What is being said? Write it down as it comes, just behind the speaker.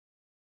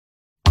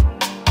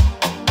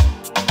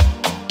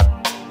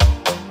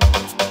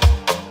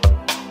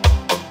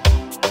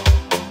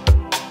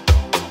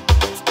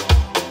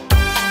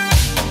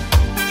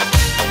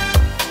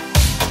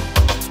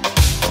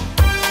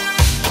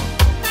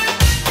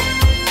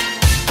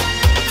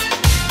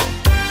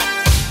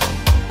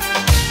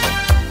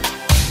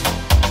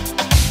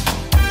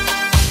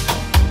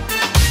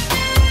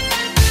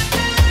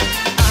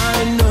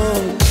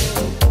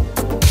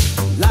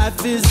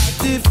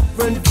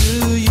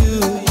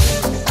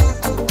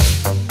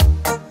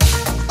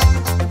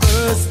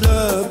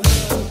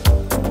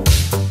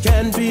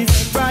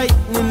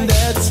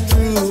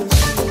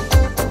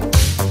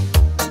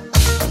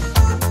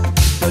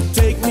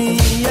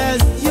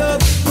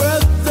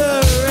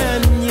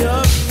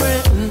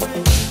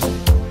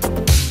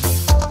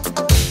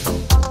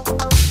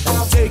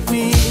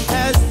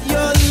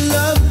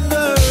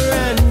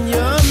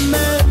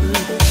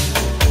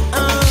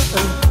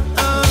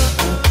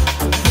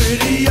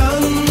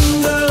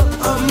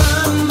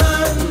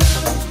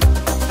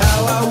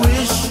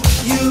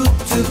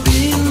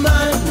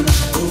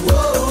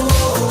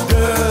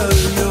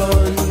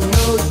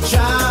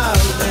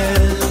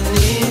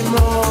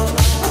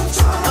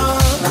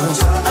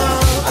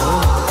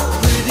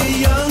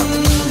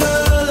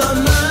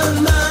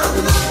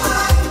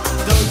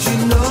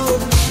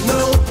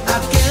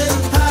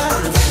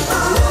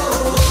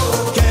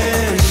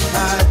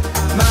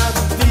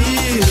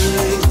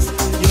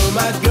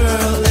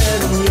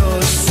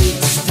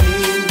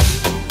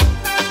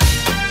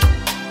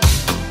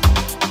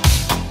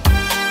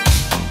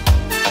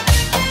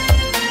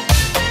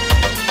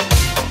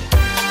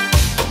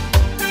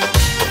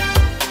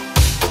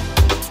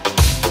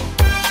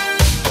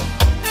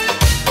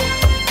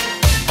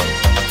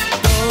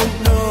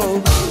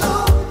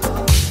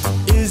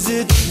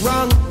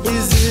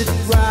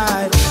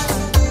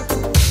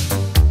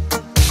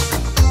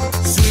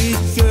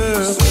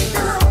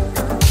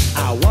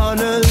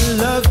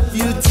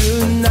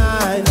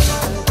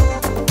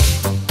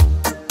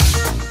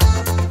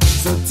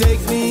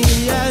take me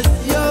as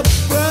your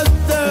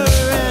brother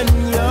and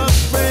your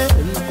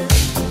friend.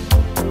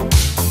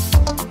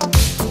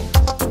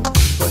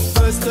 But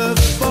first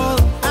of all,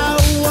 I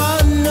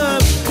wanna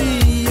be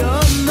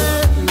your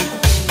man.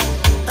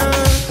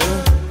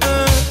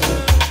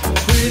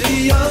 Pretty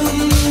young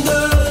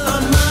girl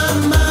on my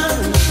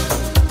mind.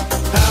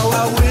 How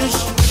I wish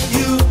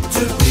you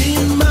to be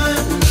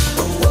mine.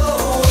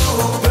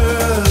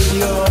 Girl,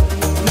 you're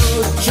no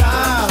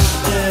child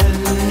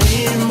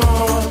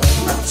anymore.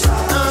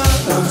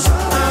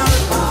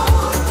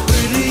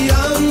 Pretty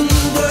young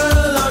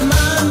girl on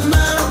my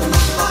mind.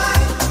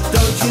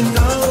 Don't you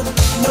know?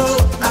 No,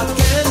 I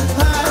can't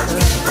hide.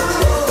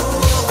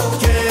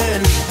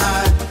 Can't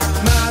hide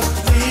my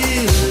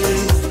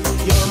feelings.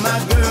 You're my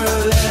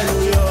girl and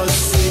you're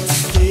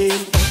 16.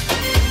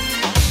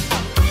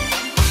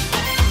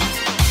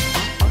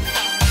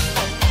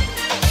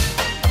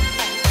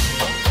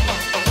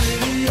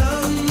 Pretty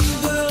young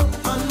girl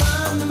on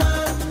my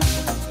mind.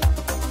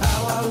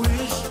 How I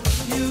wish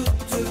you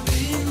to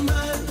be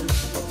mine.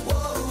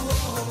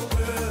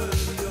 Girl,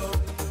 you're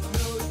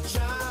no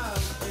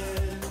child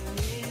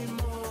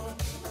anymore.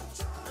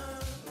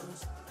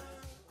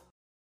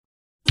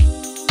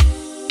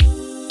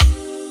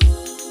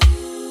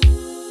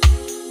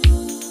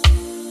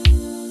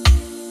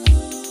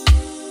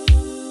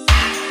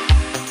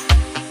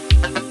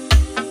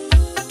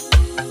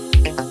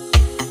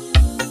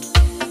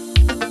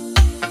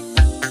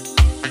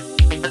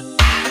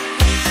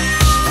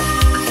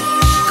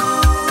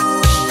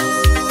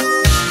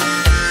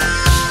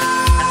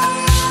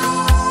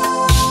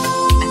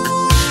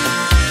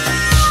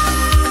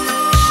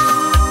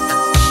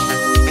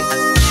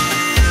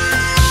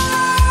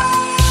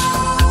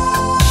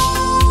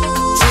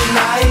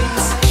 Tonight,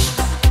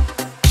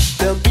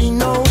 there'll be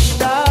no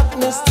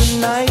darkness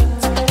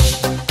tonight.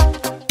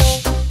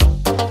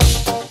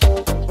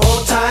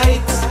 Hold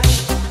tight,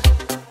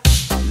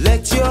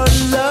 let your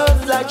love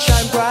light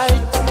shine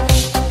bright.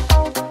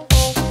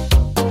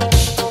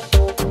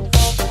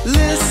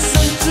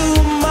 Listen to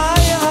my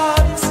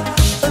heart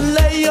and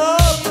lay your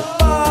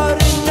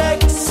body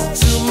next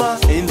to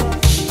mine.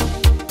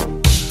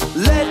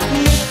 Let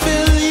me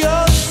fill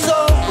your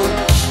soul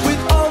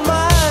with all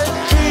my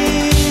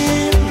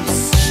dreams.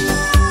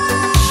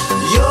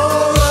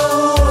 You're a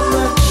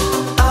woman,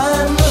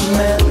 I'm a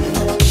man.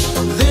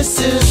 This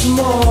is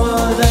more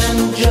than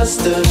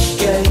just a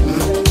game.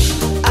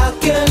 I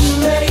can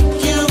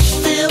make you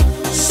feel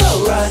so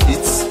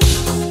right.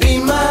 Be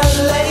my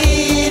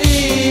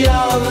lady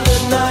of the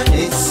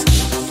night.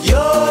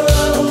 You're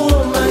a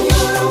woman,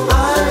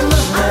 I'm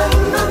a man.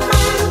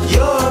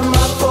 You're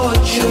my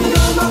fortune,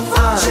 I'm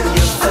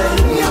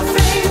your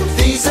fame.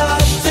 These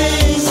are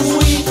things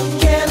we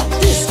can't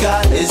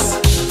disguise.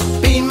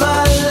 Be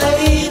my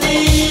lady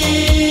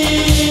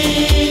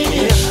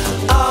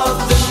of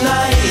the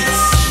night.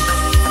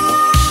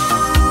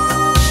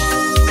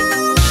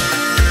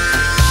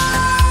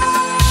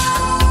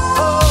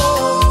 Oh,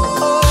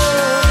 oh.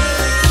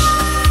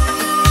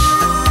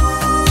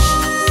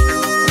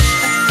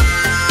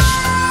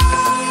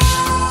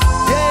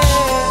 Yeah.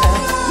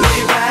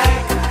 Lay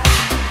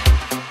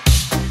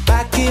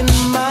back in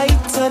my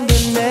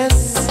tenderness,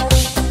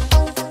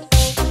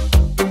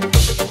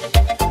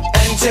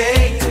 and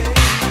take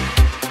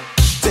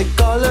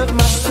all of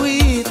my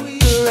sweet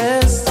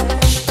caress.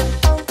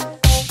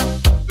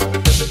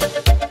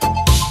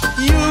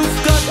 You've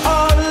got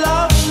all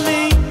of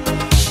me,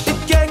 it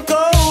can't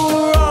go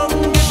wrong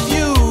if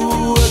you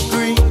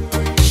agree.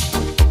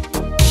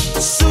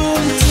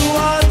 Soon two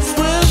hearts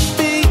will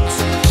beat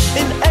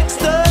in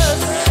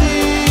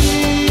ecstasy.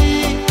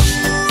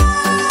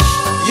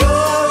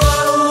 You're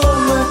a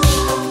woman,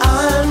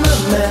 I'm a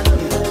man.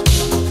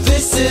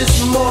 This is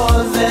more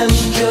than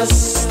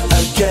just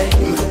a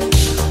game.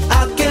 I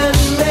can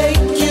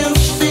make you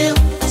feel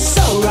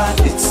so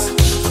right.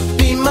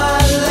 Be my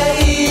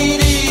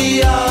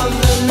lady of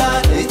the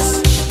night.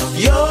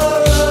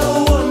 You're a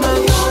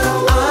woman,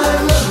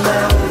 I'm a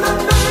man.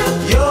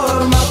 You're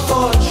my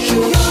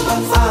fortune,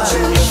 I'm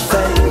your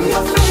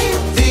fame.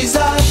 These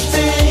are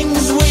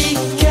things we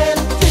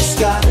can't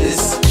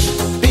disguise.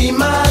 Be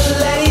my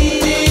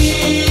lady.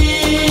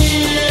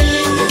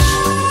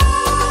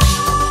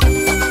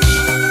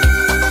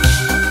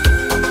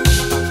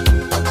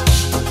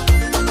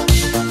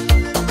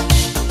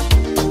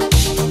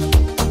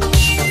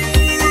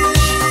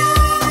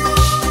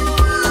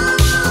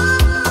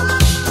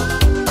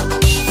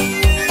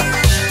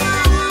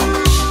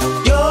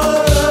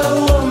 You're a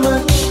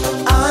woman,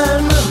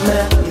 I'm a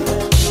man.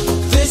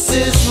 This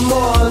is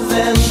more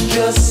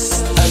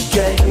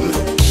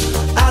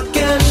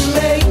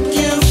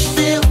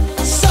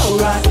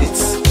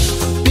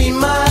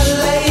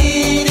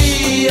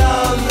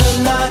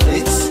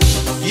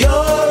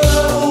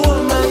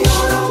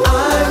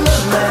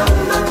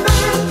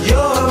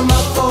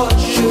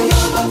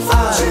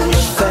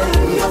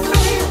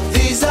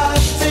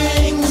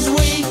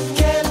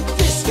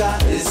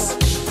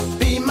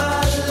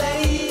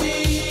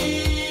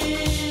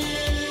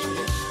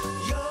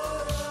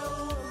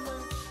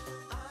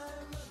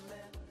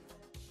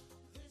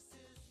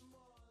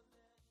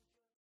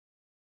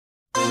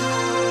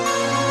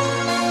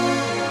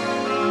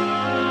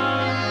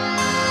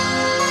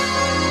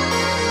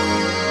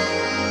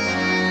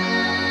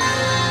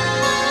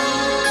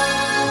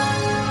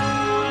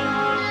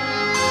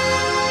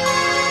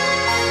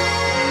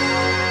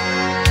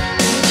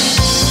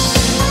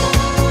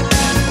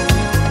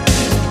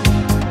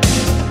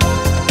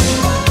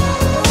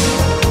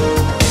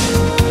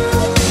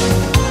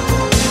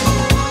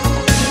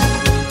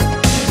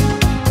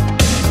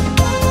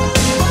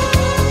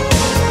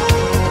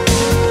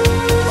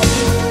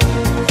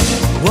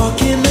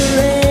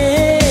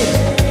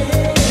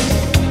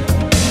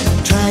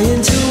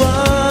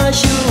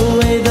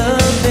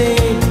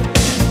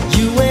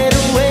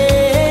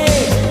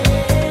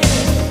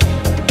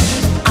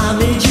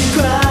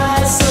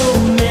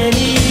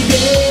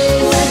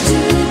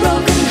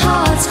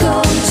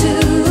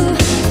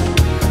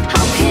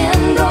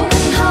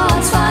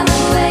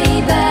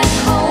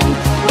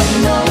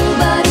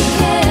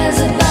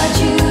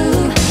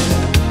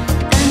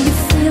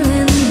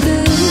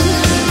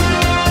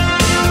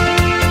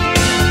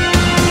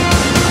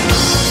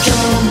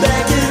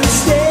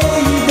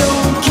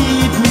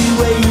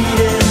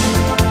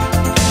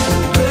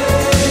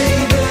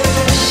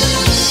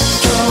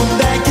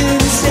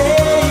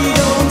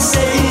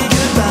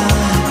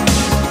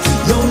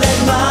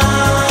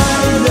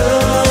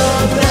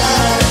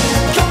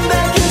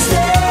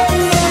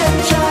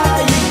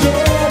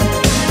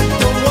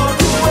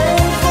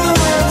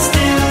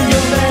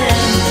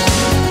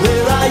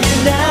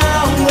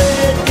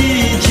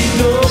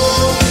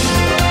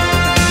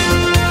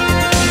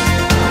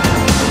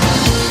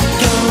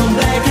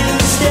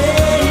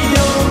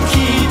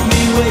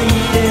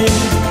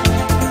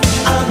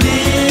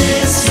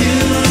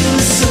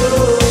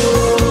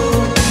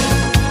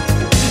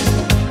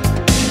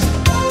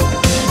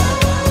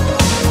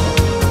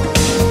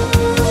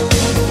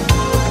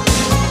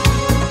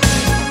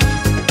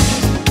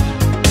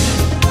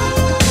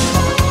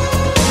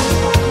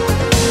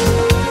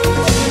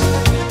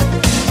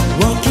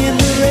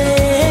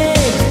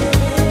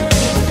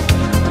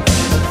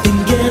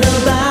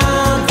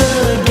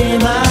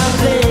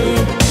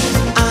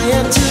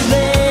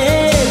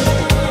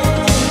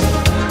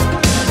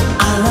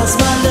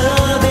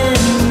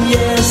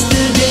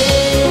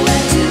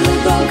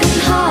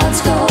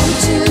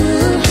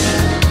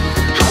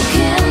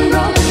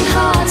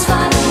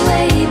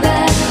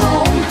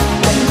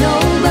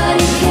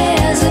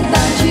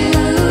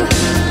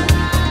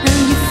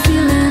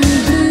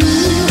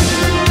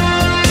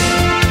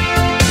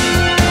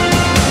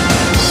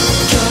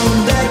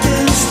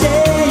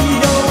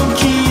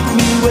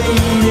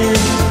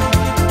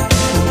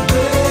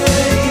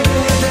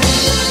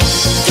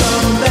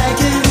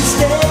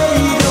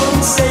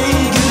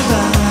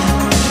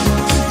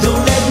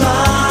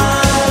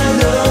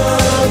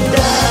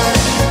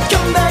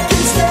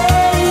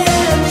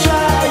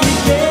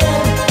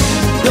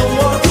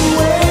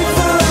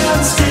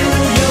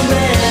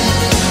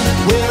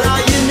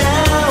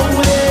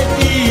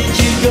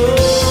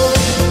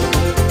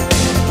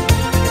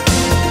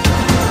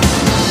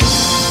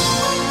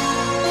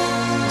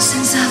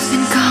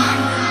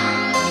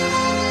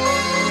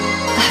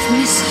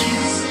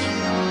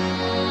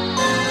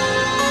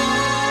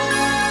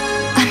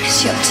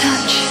miss your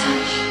touch.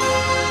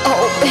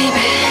 Oh,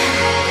 baby.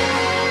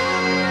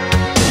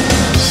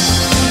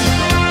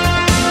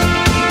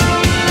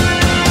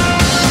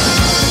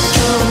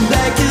 Come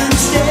back and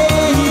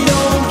stay,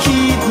 don't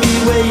keep me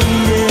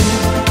waiting.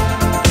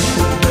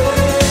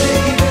 Baby,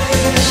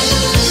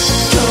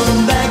 come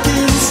back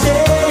and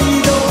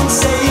stay, don't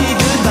say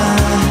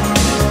goodbye.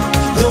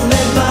 Don't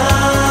let my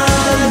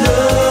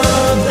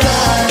love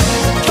die.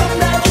 Come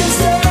back and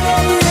stay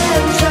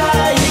and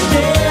try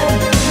again.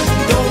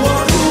 Don't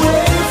walk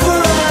away, for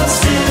I'm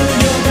still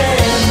your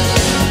man.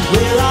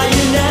 Where are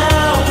you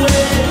now?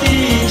 Where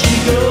did you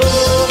go?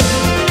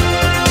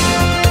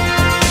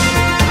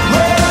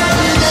 Where are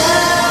you now?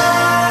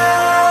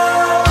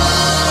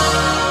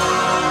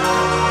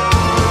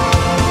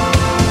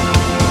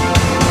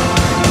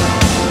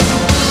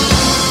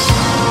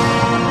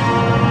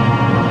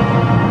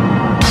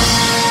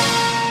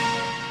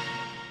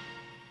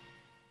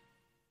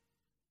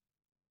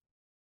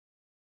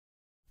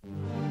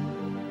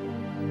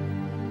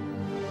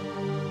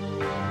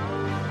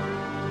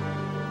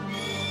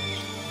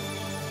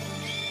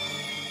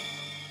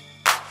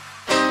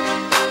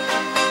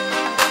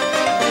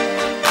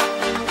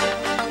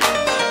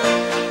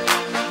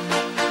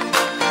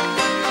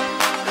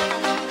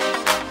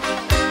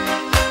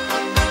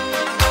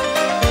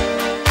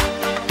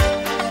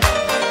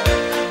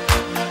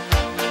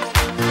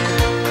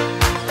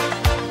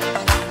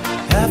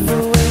 Half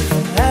awake,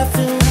 half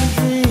in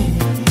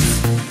dreams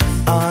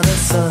on a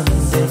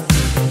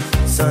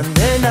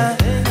Sunday night.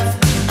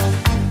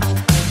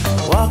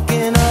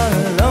 Walking all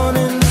alone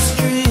in the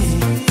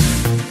street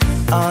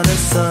on a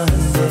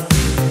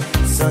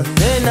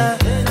Sunday night.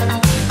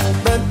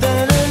 But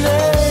then an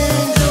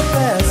angel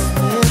passed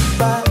me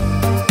by,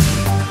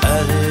 a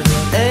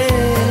little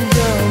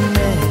angel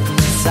made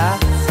me sigh.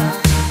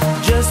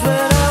 Just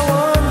when I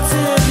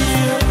wanted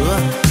you,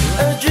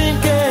 a dream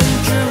came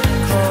true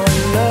called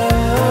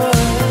love.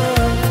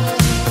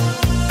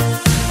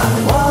 I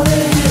wanna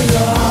hear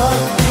your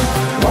heartbeat,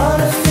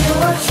 wanna feel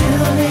what you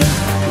need.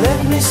 Let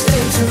me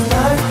stay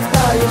tonight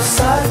by your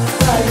side,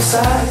 by your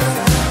side.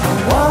 I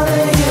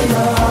wanna hear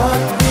your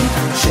heartbeat,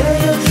 share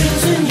your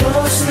dreams in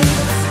your sleep.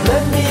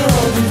 Let me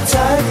hold you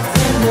tight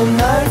in the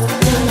night,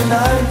 in the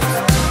night.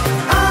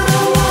 I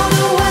don't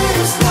wanna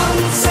waste 1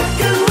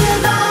 second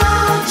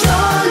without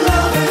your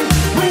loving,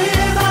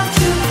 without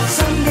you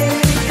someday,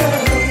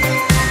 girl.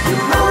 You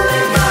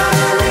only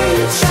gotta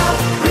reach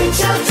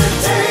out to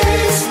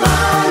taste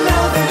my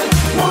loving.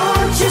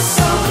 Want you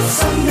so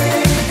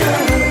someday,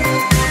 girl.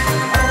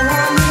 Oh,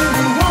 I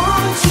really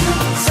want you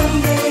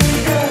someday,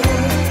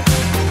 girl.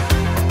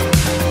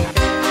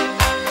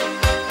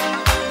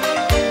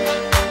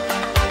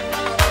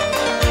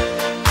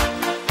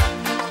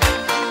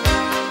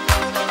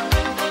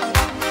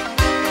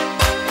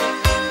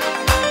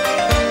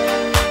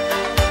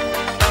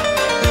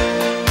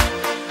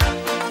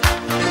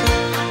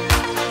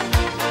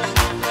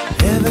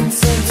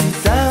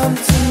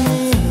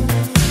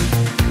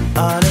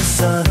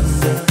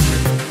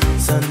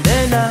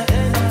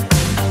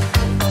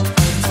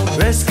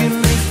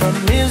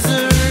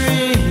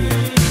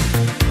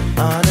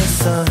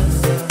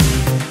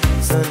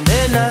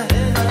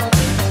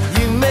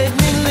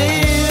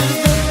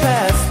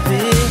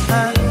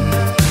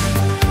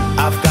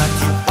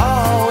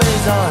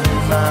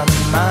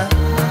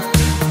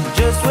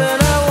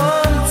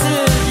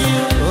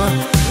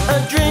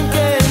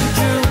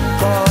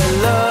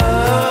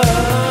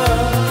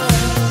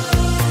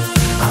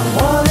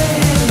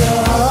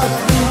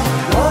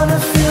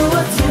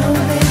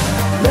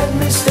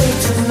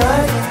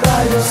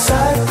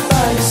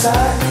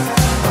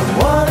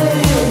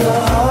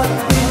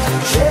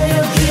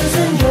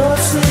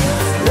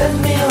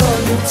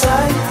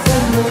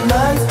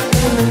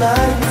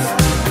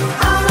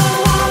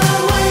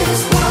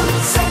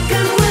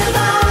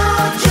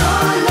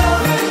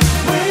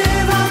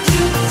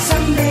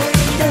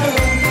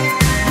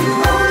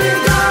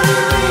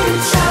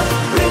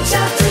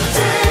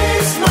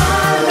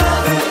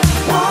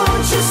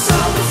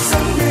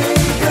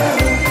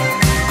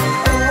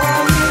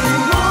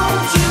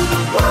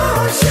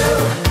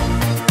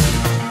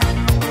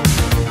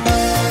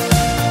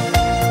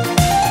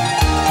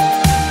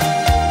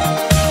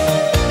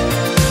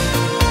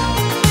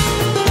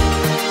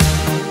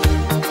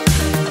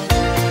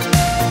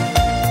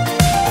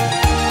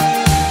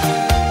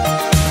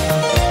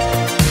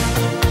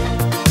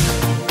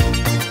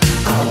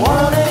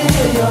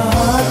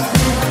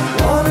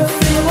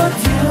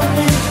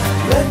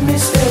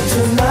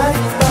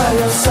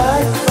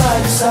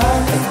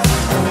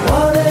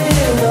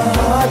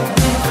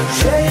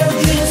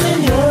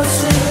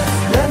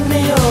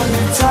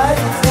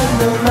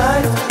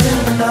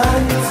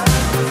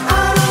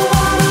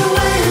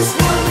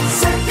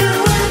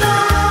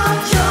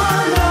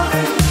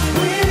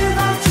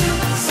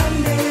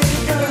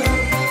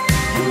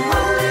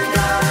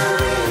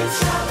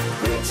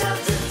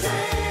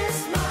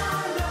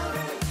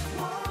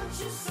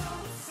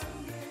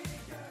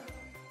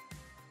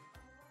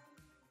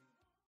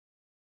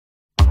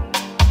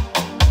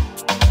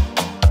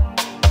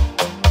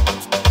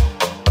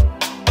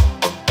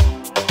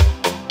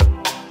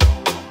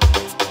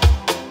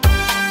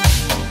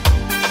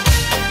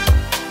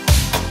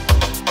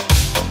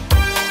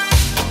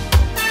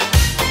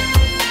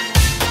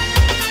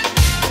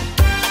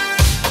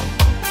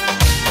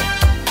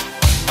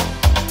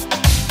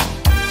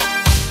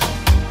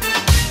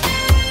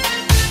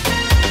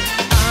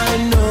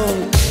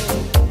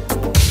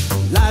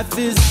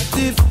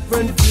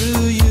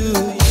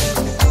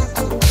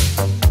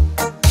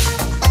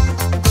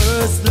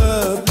 First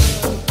love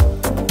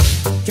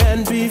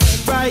can be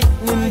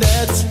frightening,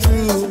 that's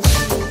true.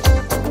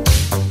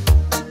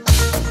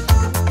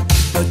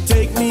 But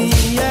take me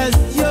as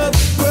your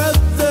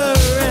brother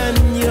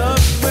and your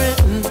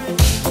friend.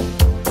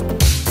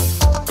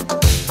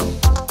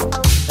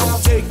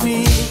 Take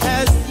me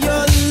as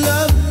your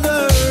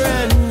lover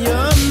and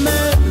your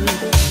man.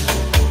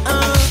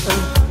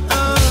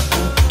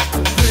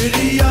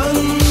 Pretty young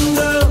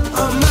girl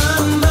on my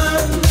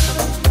mind.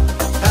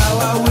 How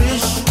I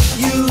wish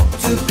you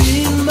to be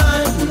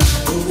mine.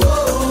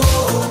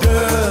 Whoa,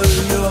 girl,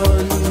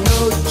 you're no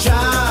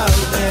child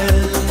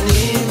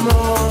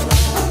anymore.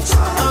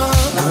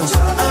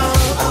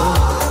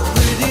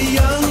 Pretty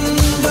young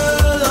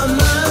girl on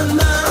my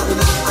mind.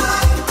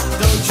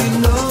 Don't you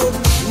know?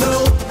 No,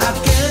 I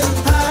can't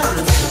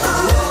hide.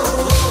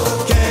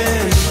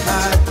 Can't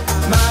hide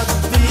my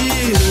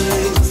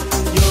feelings.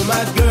 You're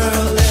my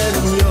girl and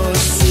you're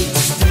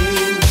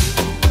 16.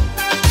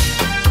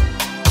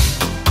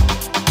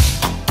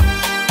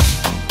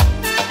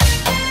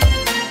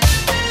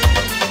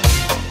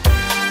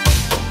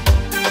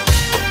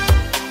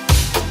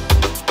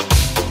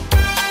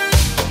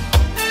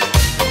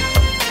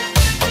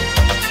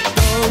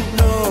 Don't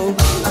know.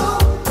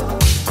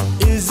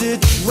 Is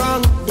it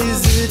wrong?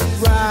 Is it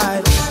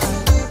right?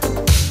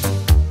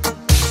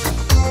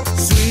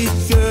 Sweet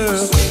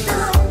girl,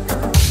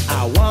 I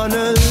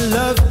wanna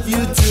love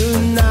you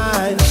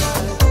tonight.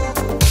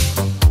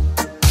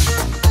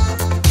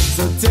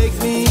 So take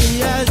me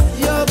as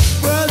your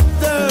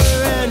brother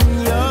and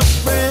your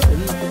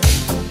friend.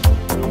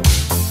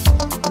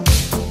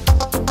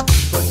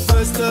 But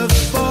first of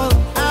all,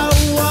 I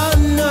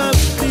wanna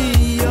be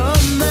your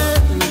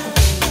man.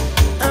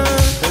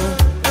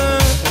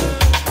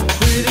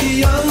 Pretty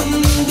young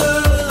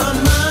girl on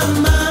my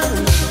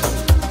mind.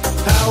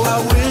 How I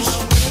wish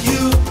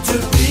you to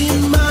be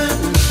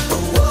mine.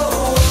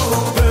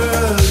 Whoa,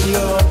 girl,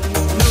 you're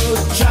no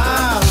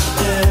child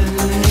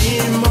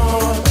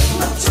anymore.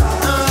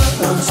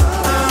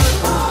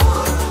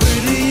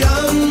 Pretty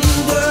young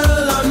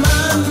girl on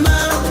my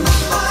mind.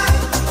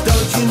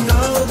 Don't you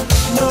know?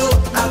 No,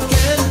 I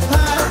can't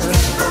hide.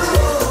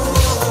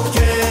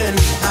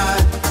 Can't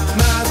hide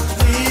my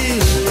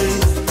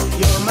feelings.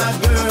 You're my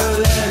girl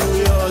and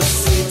you're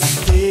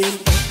 16.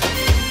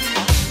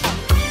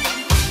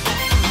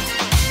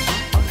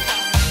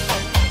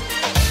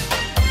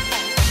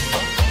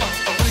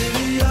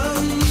 Pretty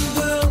young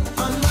girl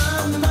on my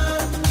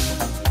mind.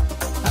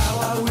 How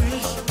I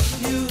wish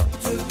you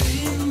to be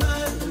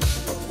mine.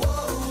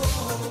 Whoa,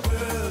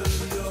 girl,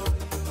 you're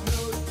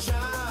no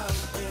child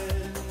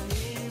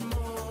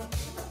anymore.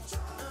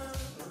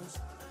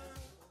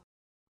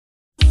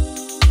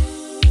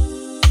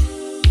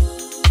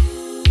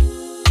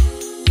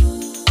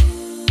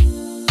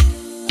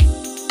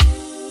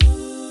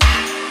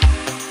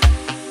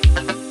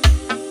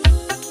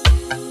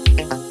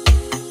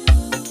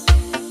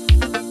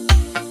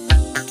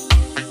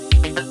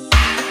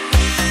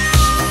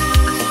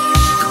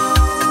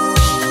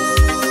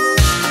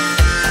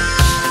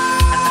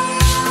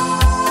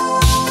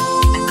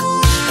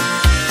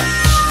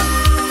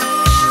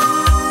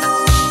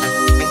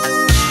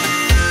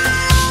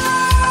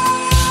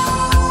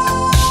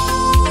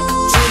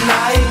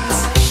 Tonight,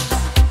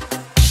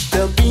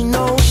 there'll be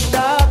no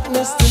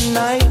darkness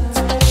tonight.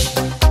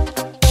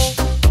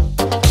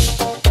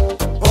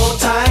 Hold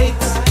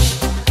tight,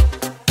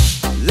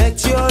 let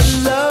your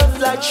love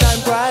light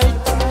shine bright.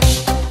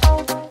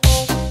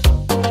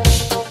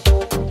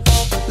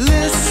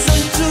 Listen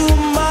to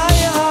my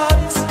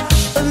heart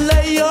and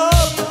lay your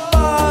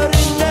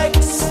body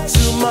next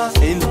to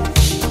mine.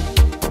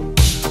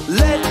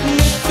 Let me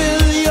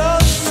fill your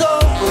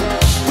soul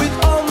with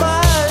all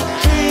my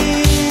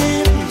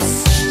dreams.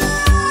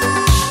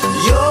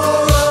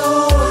 You're a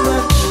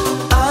woman,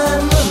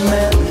 I'm a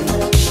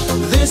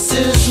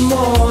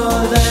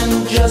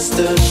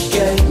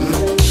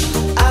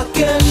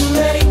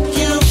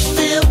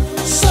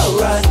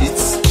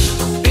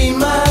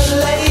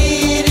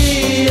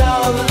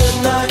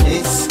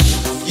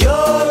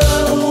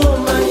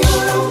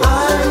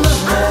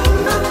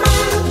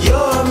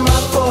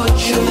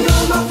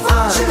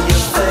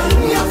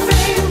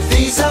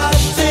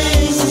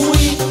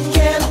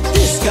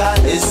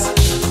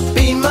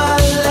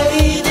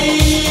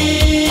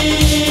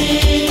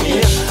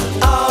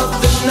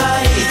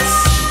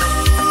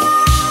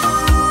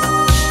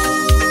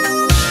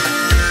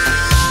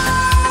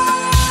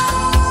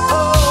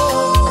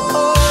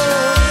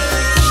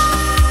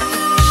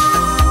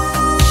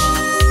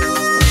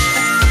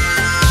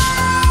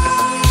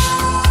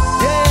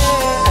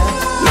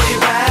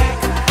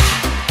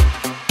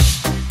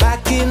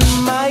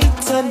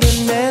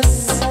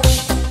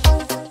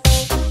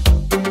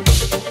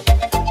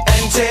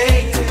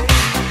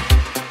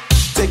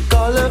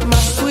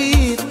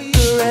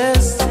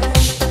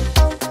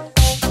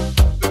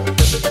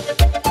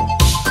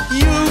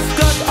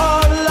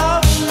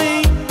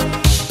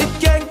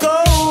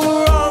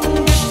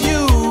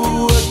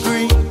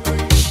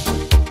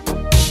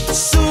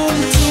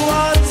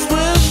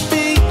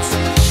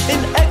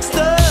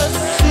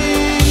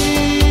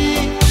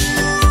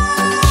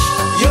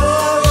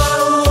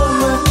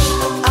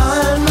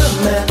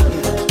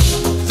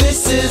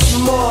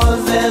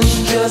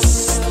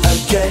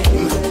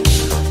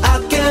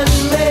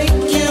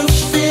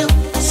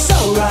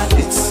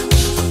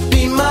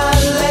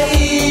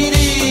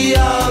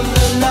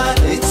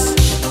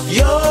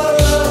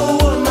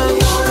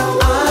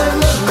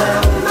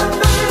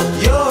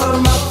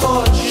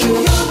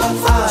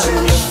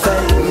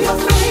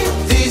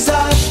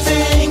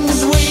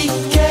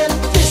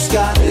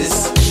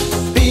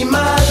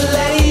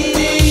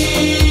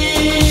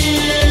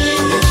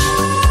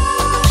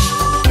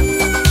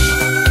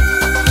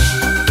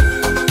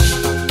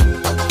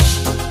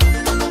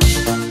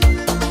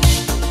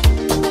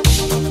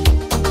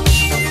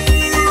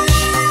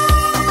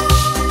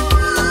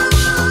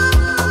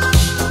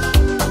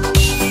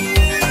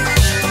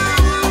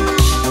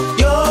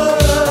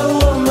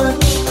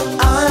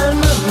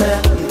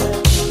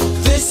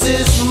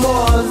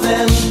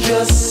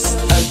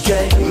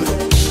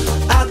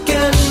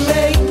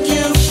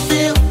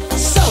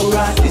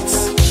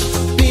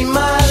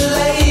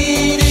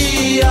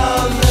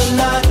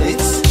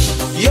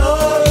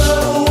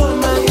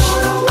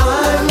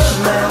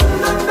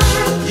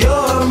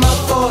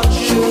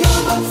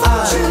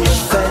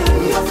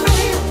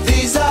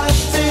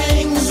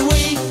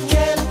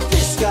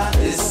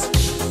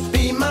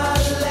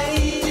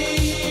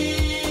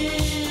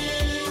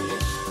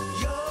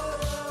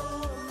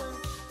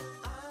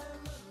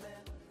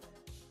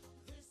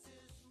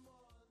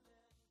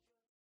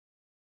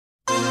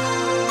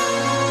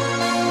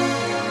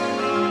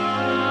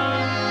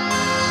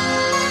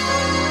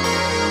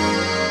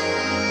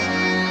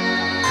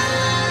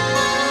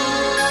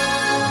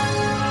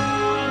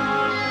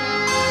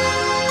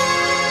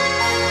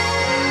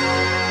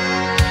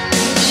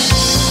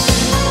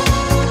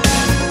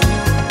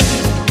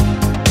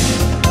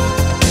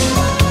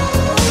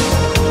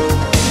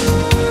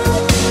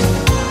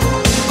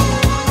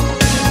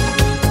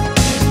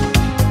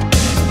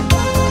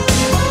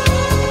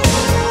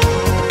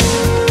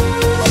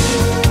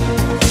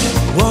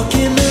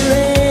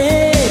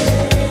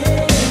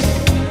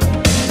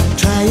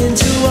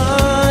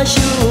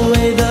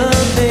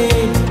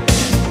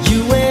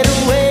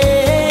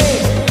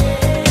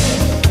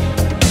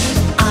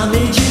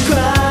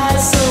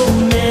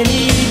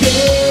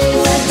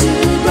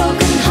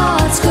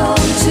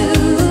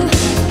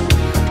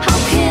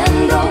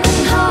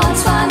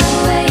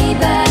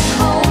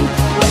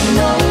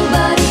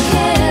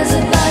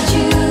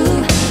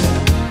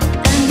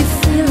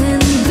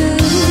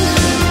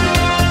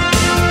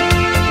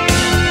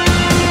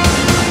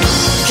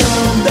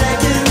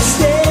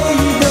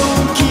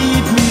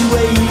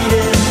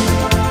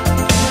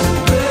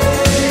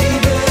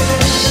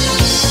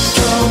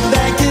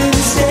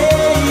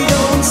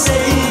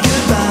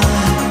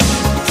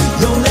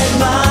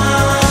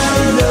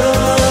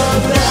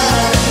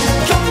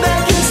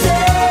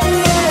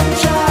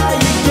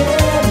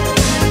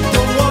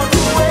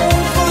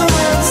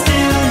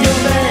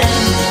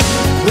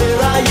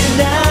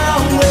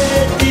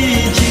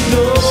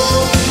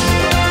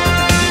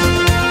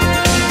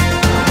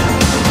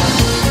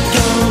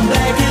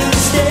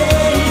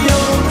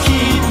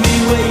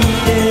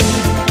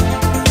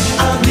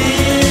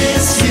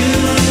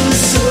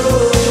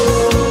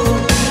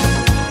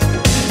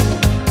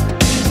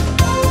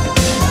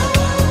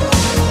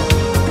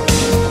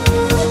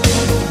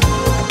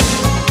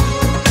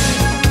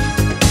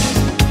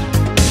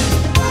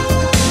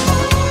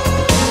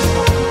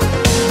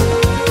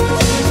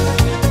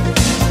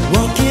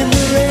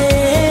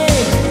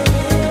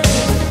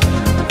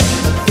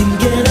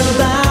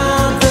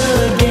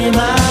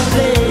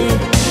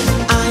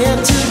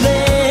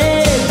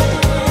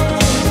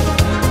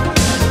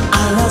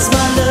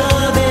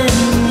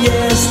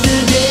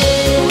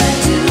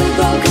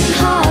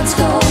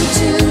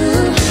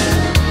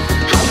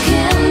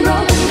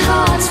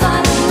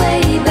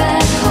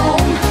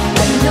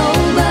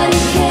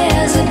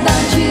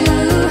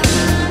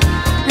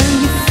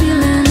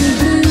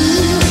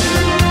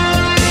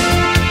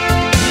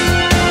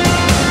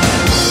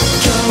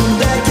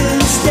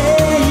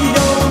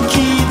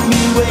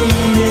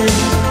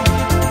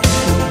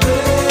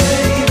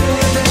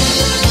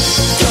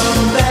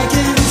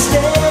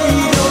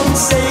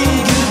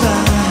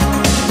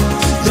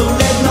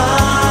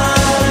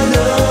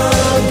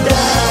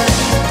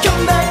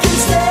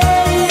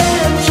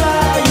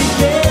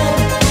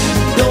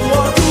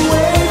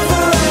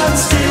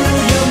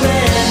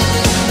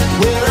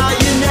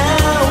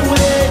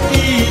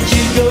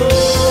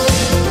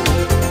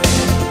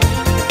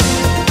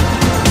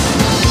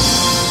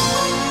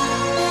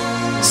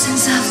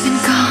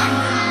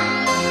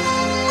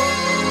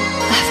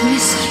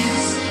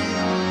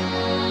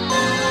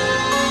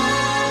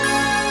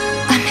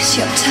miss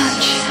your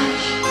touch.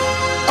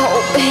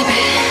 Oh,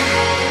 baby.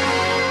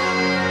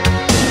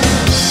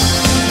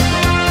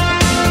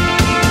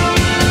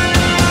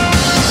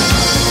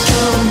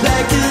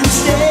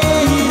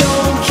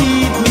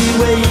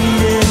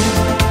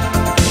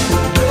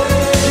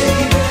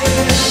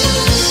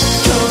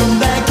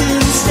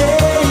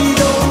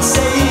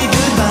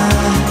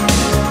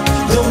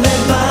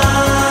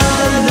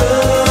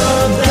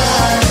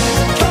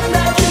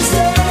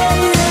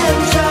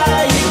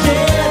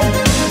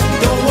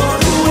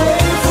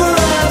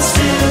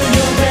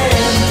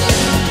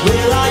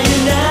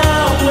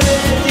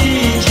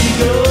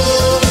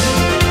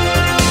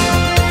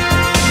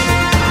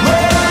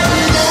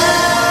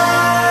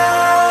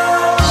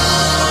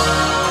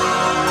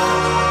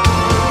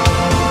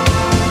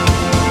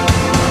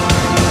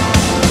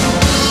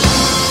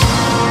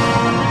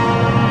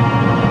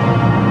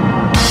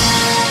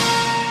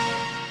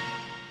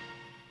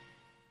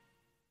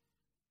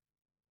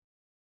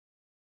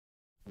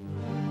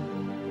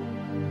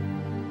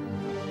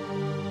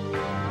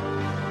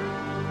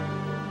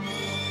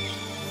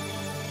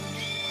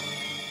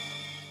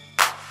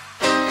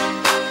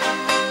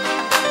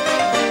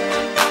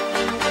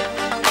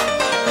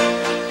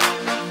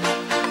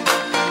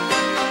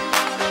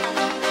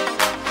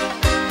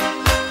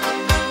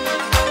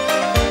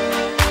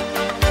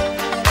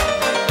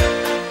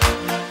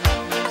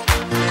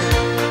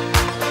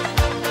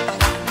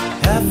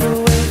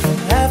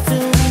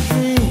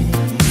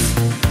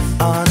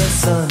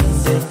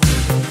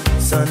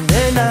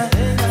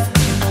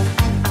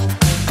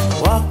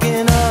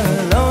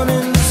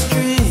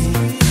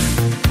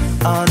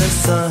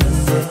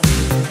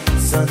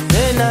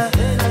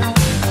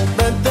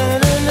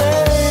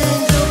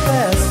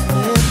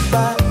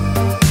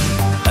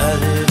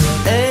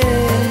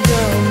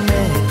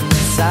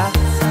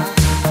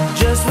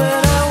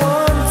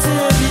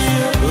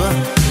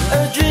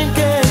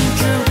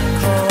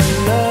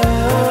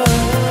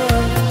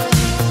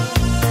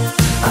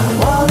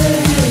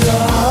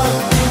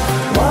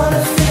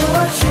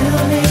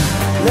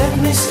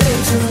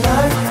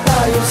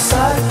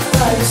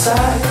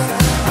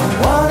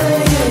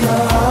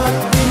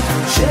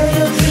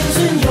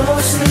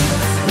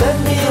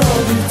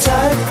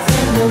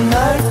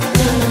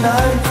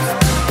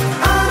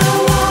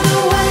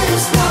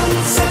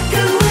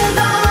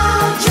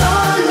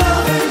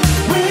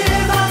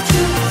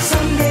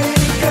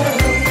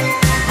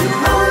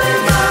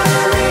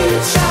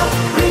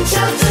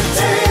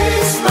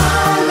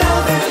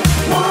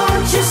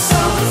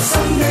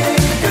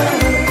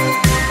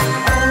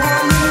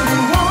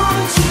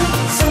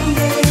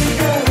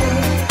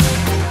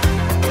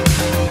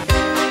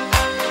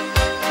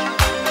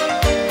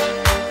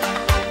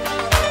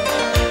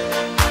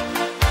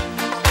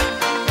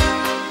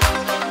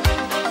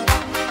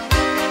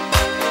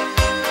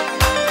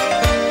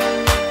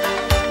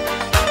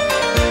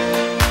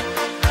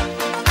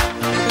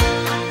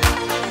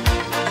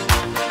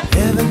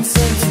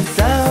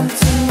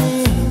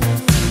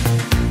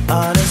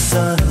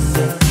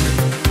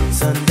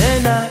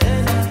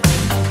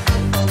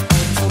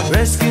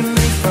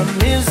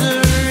 misery.